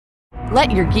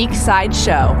Let your geek side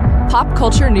show. Pop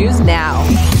culture news now.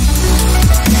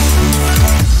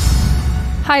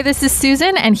 Hi, this is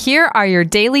Susan, and here are your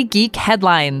daily geek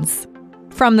headlines.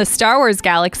 From the Star Wars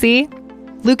galaxy,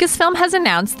 Lucasfilm has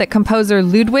announced that composer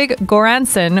Ludwig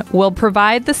Göransson will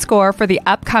provide the score for the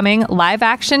upcoming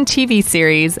live-action TV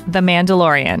series, The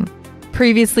Mandalorian.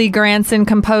 Previously, Göransson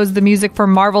composed the music for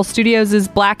Marvel Studios'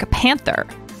 Black Panther.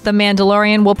 The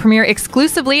Mandalorian will premiere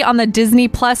exclusively on the Disney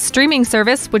Plus streaming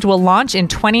service, which will launch in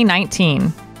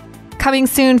 2019. Coming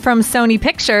soon from Sony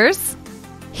Pictures,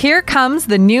 here comes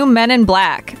the new Men in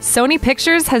Black. Sony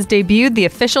Pictures has debuted the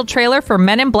official trailer for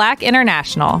Men in Black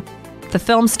International. The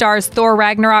film stars Thor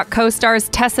Ragnarok co-stars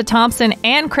Tessa Thompson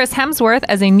and Chris Hemsworth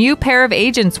as a new pair of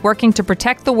agents working to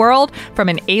protect the world from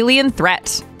an alien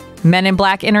threat. Men in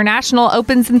Black International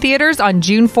opens in theaters on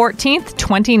June 14th,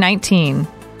 2019.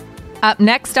 Up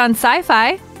next on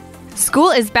Sci-Fi,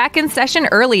 school is back in session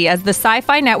early as the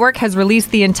Sci-Fi Network has released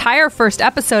the entire first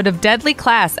episode of Deadly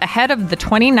Class ahead of the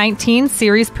 2019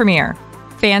 series premiere.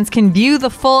 Fans can view the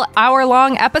full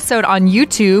hour-long episode on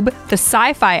YouTube, the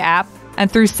Sci-Fi app,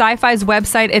 and through Sci-Fi's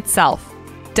website itself.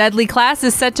 Deadly Class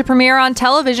is set to premiere on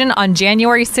television on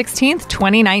January 16th,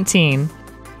 2019.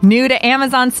 New to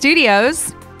Amazon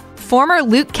Studios, former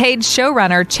Luke Cage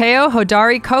showrunner Cheo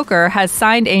Hodari Coker has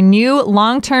signed a new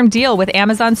long-term deal with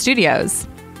Amazon Studios.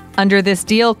 Under this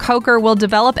deal, Coker will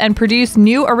develop and produce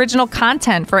new original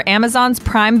content for Amazon's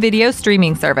Prime Video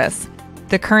streaming service.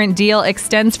 The current deal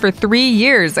extends for 3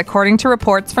 years, according to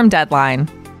reports from Deadline.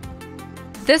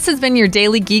 This has been your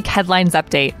Daily Geek Headlines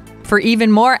Update. For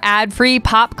even more ad-free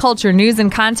pop culture news and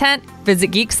content,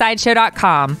 visit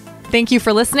geeksideshow.com. Thank you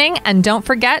for listening, and don't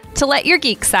forget to let your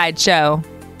geek side show.